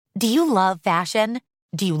Do you love fashion?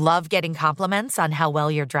 Do you love getting compliments on how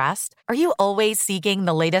well you're dressed? Are you always seeking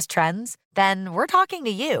the latest trends? Then we're talking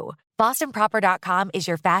to you. BostonProper.com is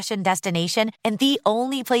your fashion destination and the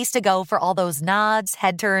only place to go for all those nods,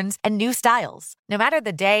 head turns, and new styles. No matter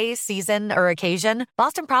the day, season, or occasion,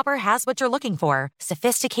 Boston Proper has what you're looking for.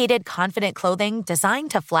 Sophisticated, confident clothing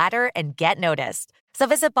designed to flatter and get noticed. So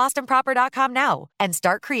visit BostonProper.com now and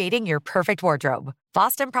start creating your perfect wardrobe.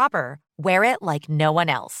 Boston Proper. Wear it like no one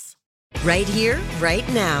else. Right here, right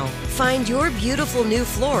now. Find your beautiful new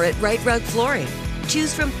floor at Right Rug Flooring.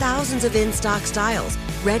 Choose from thousands of in-stock styles,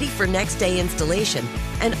 ready for next day installation,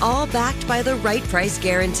 and all backed by the right price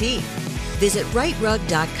guarantee. Visit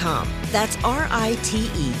rightrug.com. That's RITERUG.com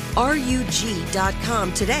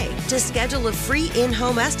today to schedule a free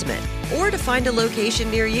in-home estimate or to find a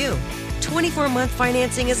location near you. 24-month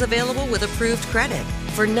financing is available with approved credit.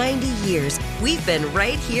 For 90 years, we've been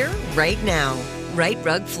right here, right now. Right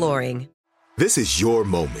Rug Flooring. This is your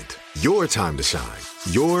moment, your time to shine,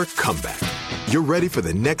 your comeback. You're ready for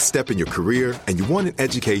the next step in your career, and you want an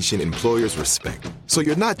education employers respect. So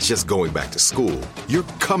you're not just going back to school, you're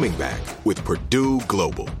coming back with Purdue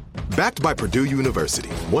Global. Backed by Purdue University,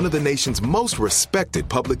 one of the nation's most respected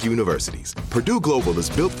public universities, Purdue Global is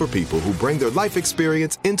built for people who bring their life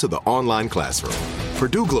experience into the online classroom.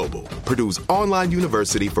 Purdue Global, Purdue's online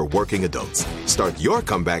university for working adults. Start your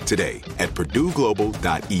comeback today at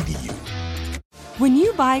purdueglobal.edu. When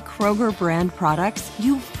you buy Kroger brand products,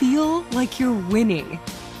 you feel like you're winning.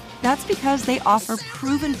 That's because they offer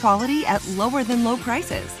proven quality at lower than low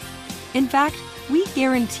prices. In fact, we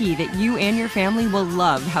guarantee that you and your family will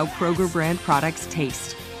love how Kroger brand products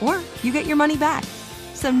taste, or you get your money back.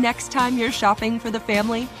 So next time you're shopping for the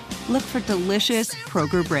family, look for delicious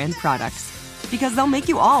Kroger brand products, because they'll make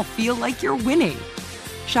you all feel like you're winning.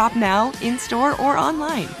 Shop now, in-store, or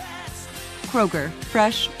online. Kroger,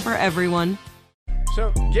 fresh for everyone.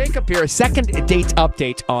 So, Jacob here, a second date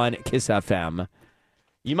update on Kiss FM.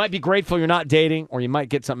 You might be grateful you're not dating, or you might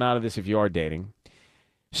get something out of this if you are dating.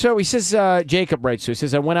 So he says, Jacob writes, so he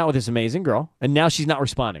says, I went out with this amazing girl, and now she's not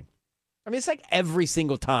responding. I mean, it's like every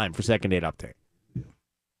single time for second date update.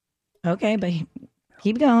 Okay, but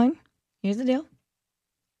keep going. Here's the deal.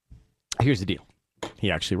 Here's the deal. He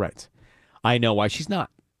actually writes, I know why she's not.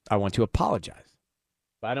 I want to apologize.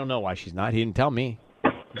 But I don't know why she's not. He didn't tell me.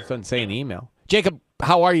 He doesn't say in the email. Jacob,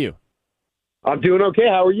 how are you? I'm doing okay.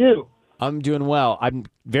 How are you? I'm doing well. I'm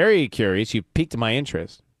very curious. You piqued my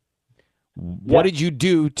interest. What did you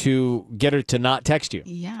do to get her to not text you?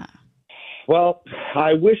 Yeah. Well,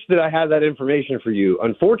 I wish that I had that information for you.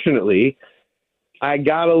 Unfortunately, I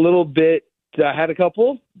got a little bit, I had a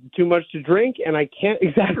couple, too much to drink, and I can't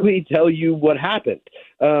exactly tell you what happened.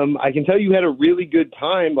 I can tell you had a really good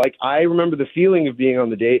time. Like, I remember the feeling of being on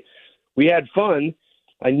the date. We had fun.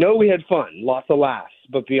 I know we had fun, lots of laughs.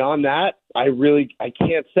 But beyond that, I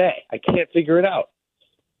can't say. I can't figure it out.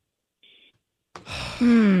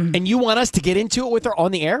 And you want us to get into it with her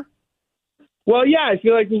on the air? Well, yeah, I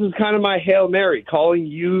feel like this is kind of my Hail Mary. Calling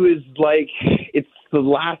you is like, it's the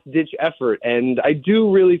last-ditch effort. And I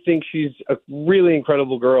do really think she's a really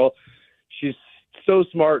incredible girl. She's so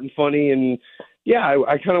smart and funny. And, yeah,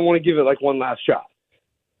 I kind of want to give it like one last shot.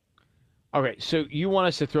 Okay, so you want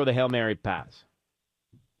us to throw the Hail Mary pass?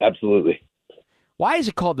 Absolutely. Why is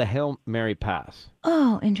it called the Hail Mary pass?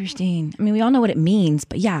 Oh, interesting. I mean, we all know what it means,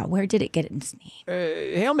 but yeah, where did it get its name?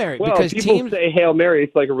 Hail Mary. Well, because people teams say Hail Mary.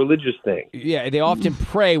 It's like a religious thing. Yeah, they often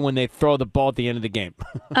pray when they throw the ball at the end of the game.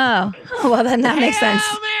 Oh, well, then that makes sense.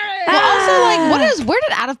 Well, also, like, where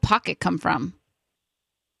did out of pocket come from?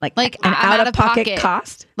 Like an out of pocket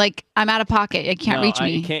cost? Like, I'm out of pocket. You can't reach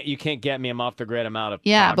me. You can't get me. I'm off the grid. I'm out of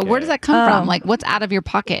Yeah, pocket. but where does that come from? Like, what's out of your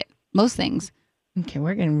pocket? Most things. Okay,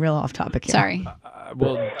 we're getting real off topic here. Sorry.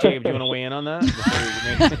 Well, Jacob, do you want to weigh in on that?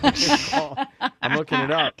 I'm looking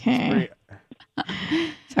it up. Okay.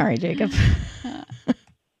 Sorry, Jacob.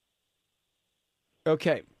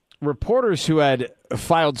 Okay. Reporters who had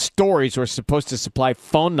filed stories were supposed to supply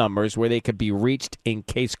phone numbers where they could be reached in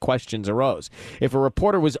case questions arose. If a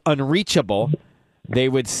reporter was unreachable, they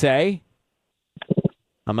would say,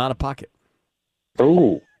 I'm out of pocket.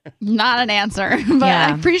 Oh. Not an answer, but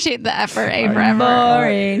I appreciate the effort, A, forever.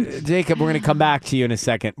 Boring. Jacob, we're going to come back to you in a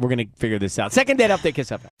second. We're going to figure this out. Second date update, Kiss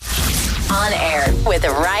FM. On air with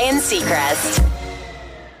Ryan Seacrest.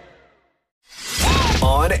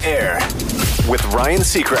 On air with Ryan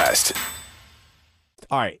Seacrest.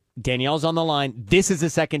 All right, Danielle's on the line. This is the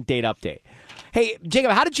second date update. Hey,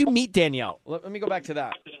 Jacob, how did you meet Danielle? Let me go back to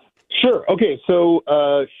that. Sure. Okay, so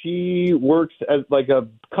she works at like a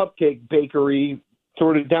cupcake bakery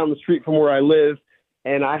sort of down the street from where I live,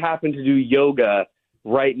 and I happen to do yoga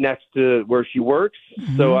right next to where she works.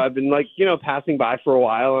 So I've been like, passing by for a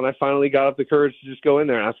while, and I finally got up the courage to just go in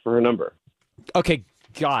there and ask for her number. Okay,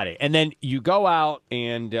 got it. And then you go out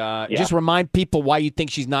and just remind people why you think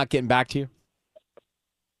she's not getting back to you.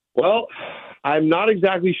 Well, I'm not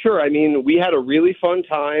exactly sure. I mean, we had a really fun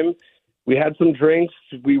time. We had some drinks.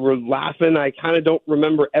 We were laughing. I kind of don't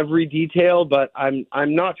remember every detail, but I'm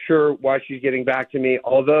not sure why she's getting back to me,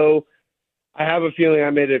 although I have a feeling I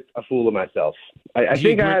made a fool of myself. I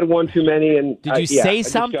think I had one too many. And did you say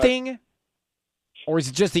something? Or is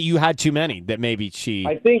it just that you had too many that maybe she...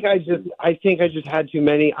 I think I just had too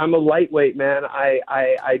many. I'm a lightweight, man.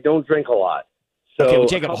 I don't drink a lot. So okay, well,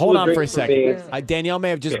 Jacob, hold on for a second. Danielle may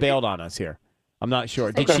have just bailed on us here. I'm not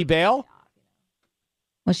sure. Did she bail?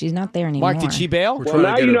 Well, she's not there anymore. Mark, did she bail? Well,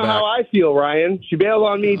 now you know how I feel, Ryan. She bailed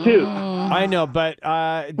on me, too. I know, but...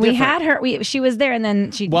 we had her. She was there, and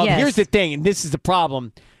then she... Well, here's the thing, and this is the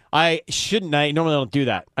problem. I normally don't do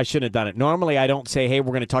that. I shouldn't have done it. Normally, I don't say, hey,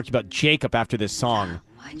 we're going to talk to you about Jacob after this song.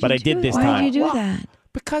 But I did this time. Why did you do that?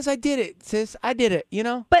 Because I did it, sis. I did it,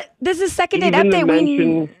 But this is second date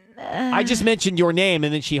update. I just mentioned your name,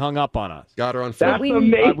 and then she hung up on us. Got her on phone. That's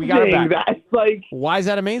amazing. We got her back. That's like... Why is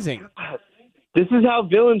that amazing? This is how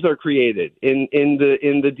villains are created in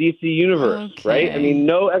the DC universe, right? I mean,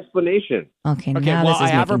 no explanation. Okay, well, I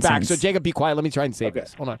have her back. Sense. So, Jacob, be quiet. Let me try and save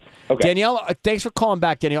this. Hold on. Okay. Danielle, thanks for calling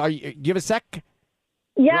back, Danielle. Do you have a sec?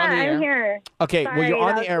 Yeah, I'm here. Okay, Sorry, well, you're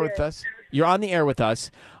on the air with us. You're on the air with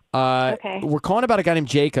us. Okay. We're calling about a guy named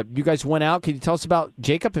Jacob. You guys went out. Can you tell us about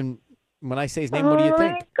Jacob? And when I say his name, what do you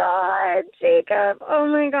think? Oh, my God, Jacob. Oh,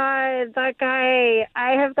 my God, that guy.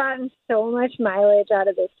 I have gotten so much mileage out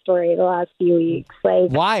of this story the last few weeks.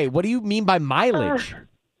 Like, why? What do you mean by mileage?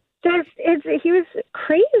 He was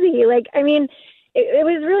crazy. Like, I mean, it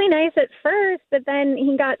was really nice at first, but then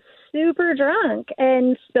he got super drunk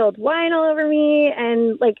and spilled wine all over me.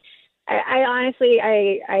 And, like, I honestly,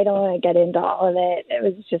 I don't want to get into all of it.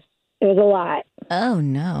 It was a lot. Oh,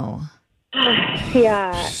 no.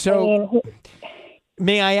 Yeah. So,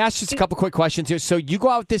 may I ask just a couple quick questions here? So, you go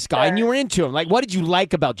out with this guy and you were into him. Like, what did you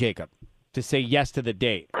like about Jacob to say yes to the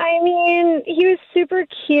date? I mean, he was super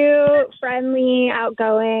cute, friendly,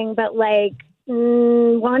 outgoing, but like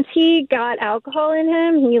once he got alcohol in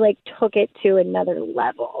him, he like took it to another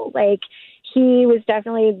level. Like he was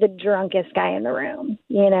definitely the drunkest guy in the room,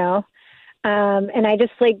 and I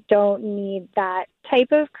just like don't need that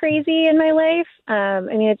type of crazy in my life. I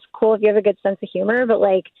mean, it's cool if you have a good sense of humor, but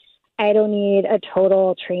like I don't need a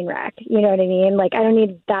total train wreck. You know what I mean? Like I don't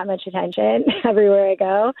need that much attention everywhere I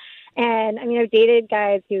go. And I mean, I've dated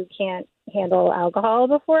guys who can't handle alcohol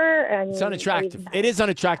before. And it's unattractive. It is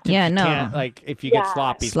unattractive. Yeah, if you no. can't, like if you get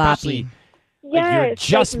sloppy, Sloppy. especially like you're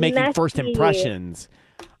just making messy. first impressions.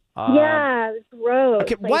 Yeah, it's gross.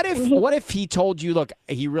 Okay, Like, what if he told you, look,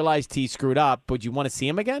 he realized he screwed up? Would you want to see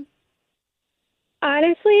him again?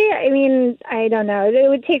 Honestly, I mean, I don't know. It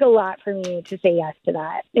would take a lot for me to say yes to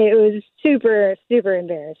that. It was super, super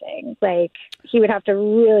embarrassing. Like, he would have to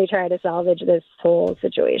really try to salvage this whole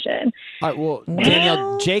situation. All right, well,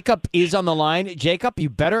 Danielle, Jacob is on the line. Jacob,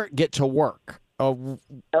 you better get to work. Oh,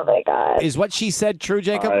 my God. Is what she said true,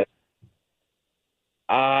 Jacob?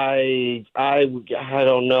 I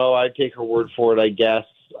don't know. I take her word for it, I guess.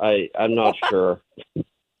 I'm not sure.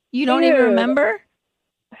 You don't even remember?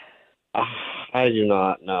 I do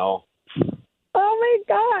not know. Oh, my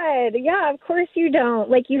God. Yeah, of course you don't.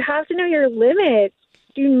 Like, you have to know your limits.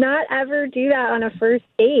 Do not ever do that on a first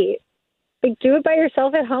date. Like, do it by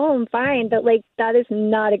yourself at home, fine. But, like, that is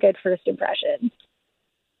not a good first impression.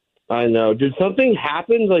 I know. Did something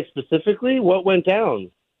happen, like, specifically? What went down?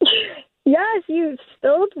 Yes, you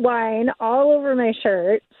spilled wine all over my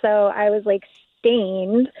shirt. So I was, like,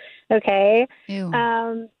 stained. Okay.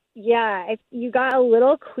 Ew. Yeah, you got a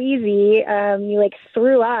little queasy. You like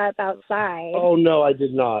threw up outside. Oh no, I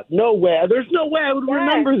did not. No way. There's no way I would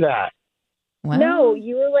remember that. Wow. No,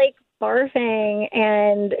 you were like barfing,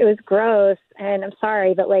 and it was gross. And I'm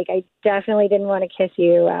sorry, but like I definitely didn't want to kiss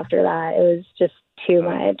you after that. It was just too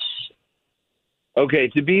much. Okay,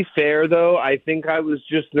 to be fair though, I think I was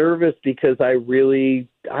just nervous because I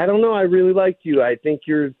don't know, I really liked you. I think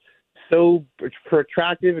you're so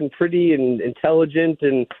attractive and pretty and intelligent,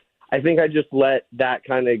 and I think I just let that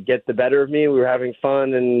kind of get the better of me. We were having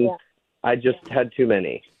fun, and I just had too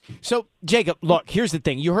many. So, Jacob, look, here's the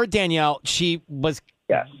thing. You heard Danielle. She was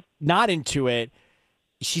not into it.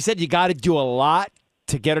 She said you got to do a lot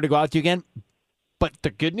to get her to go out with you again. But the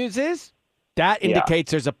good news is that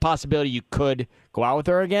indicates there's a possibility you could go out with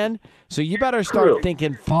her again. So you better start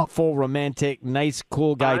thinking thoughtful, romantic, nice,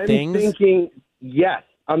 cool guy things. I'm thinking, yes.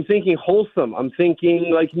 I'm thinking wholesome. I'm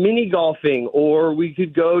thinking like mini golfing, or we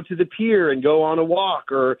could go to the pier and go on a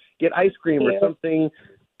walk or get ice cream or something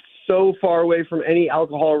so far away from any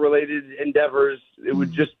alcohol-related endeavors. It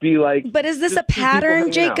would just be like... But is this a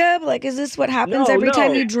pattern, Jacob? Like, is this what happens every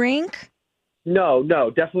time you drink? No,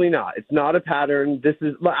 definitely not. It's not a pattern.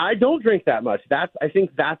 I don't drink that much. I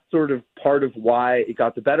think that's sort of part of why it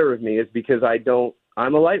got the better of me, is because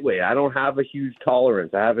I'm a lightweight. I don't have a huge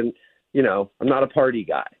tolerance. I'm not a party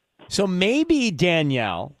guy. So maybe,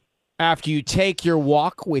 Danielle, after you take your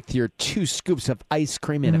walk with your 2 scoops of ice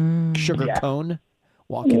cream in a sugar cone,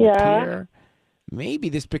 walking the pier, maybe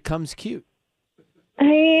this becomes cute. I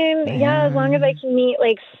mean, as long as I can meet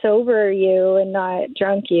like sober you and not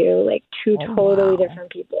drunk you, like 2 totally different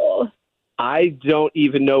people. I don't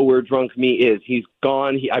even know where drunk me is. He's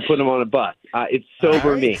gone. I put him on a bus. It's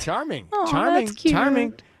sober me. Charming. That's cute.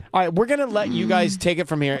 Charming. All right, we're going to let you guys take it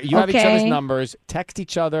from here. You have each other's numbers. Text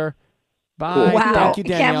each other. Bye. Wow. Thank you,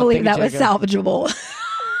 Danielle. I can't believe Thank that you, was Jacob. salvageable.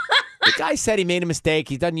 The guy said he made a mistake.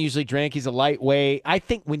 He doesn't usually drink. He's a lightweight. I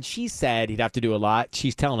think when she said he'd have to do a lot,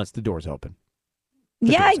 she's telling us the door's open.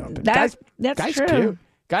 That's Guy's true. cute.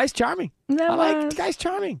 Guy's charming. Guy's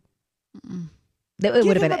charming. It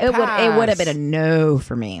would have been a no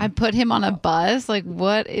for me. I put him on a bus. Like,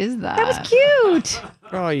 what is that? That was cute.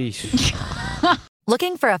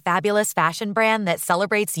 Looking for a fabulous fashion brand that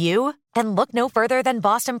celebrates you? Then look no further than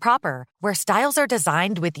Boston Proper, where styles are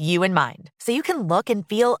designed with you in mind, so you can look and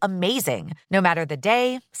feel amazing, no matter the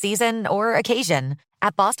day, season, or occasion.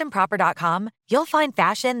 At bostonproper.com, you'll find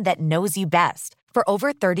fashion that knows you best. For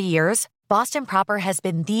over 30 years, Boston Proper has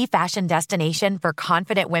been the fashion destination for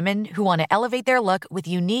confident women who want to elevate their look with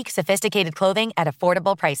unique, sophisticated clothing at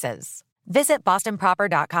affordable prices. Visit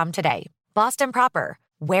bostonproper.com today. Boston Proper.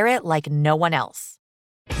 Wear it like no one else.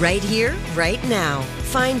 Right here, right now.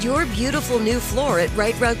 Find your beautiful new floor at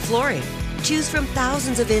Right Rug Flooring. Choose from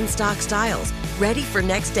thousands of in-stock styles, ready for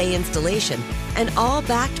next day installation, and all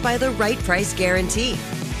backed by the right price guarantee.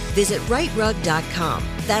 Visit rightrug.com.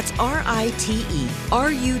 That's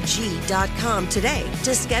RITERUG.com today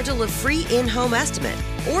to schedule a free in-home estimate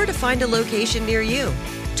or to find a location near you.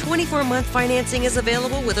 24-month financing is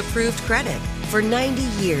available with approved credit. For 90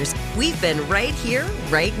 years, we've been right here,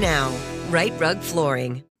 right now. Right Rug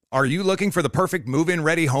Flooring. Are you looking for the perfect move-in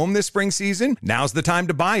ready home this spring season? Now's the time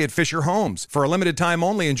to buy at Fisher Homes. For a limited time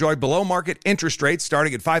only, enjoy below-market interest rates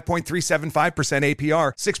starting at 5.375%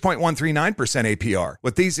 APR, 6.139% APR.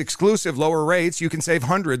 With these exclusive lower rates, you can save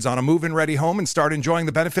hundreds on a move-in ready home and start enjoying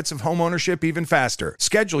the benefits of homeownership even faster.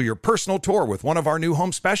 Schedule your personal tour with one of our new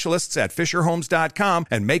home specialists at FisherHomes.com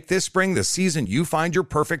and make this spring the season you find your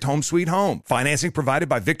perfect home sweet home. Financing provided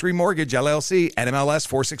by Victory Mortgage, LLC, NMLS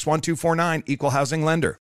 461249, Equal Housing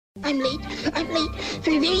Lender. I'm late for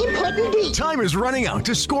a very important date. Time is running out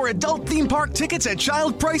to score adult theme park tickets at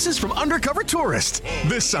child prices from Undercover Tourist.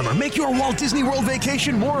 This summer, make your Walt Disney World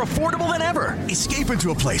vacation more affordable than ever. Escape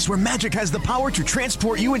into a place where magic has the power to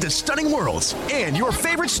transport you into stunning worlds and your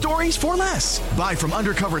favorite stories for less. Buy from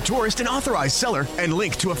Undercover Tourist, an authorized seller, and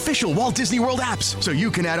link to official Walt Disney World apps so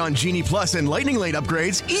you can add on Genie Plus and Lightning Lane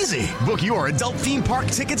upgrades easy. Book your adult theme park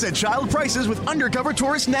tickets at child prices with Undercover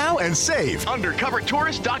Tourist now and save.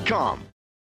 UndercoverTourist.com.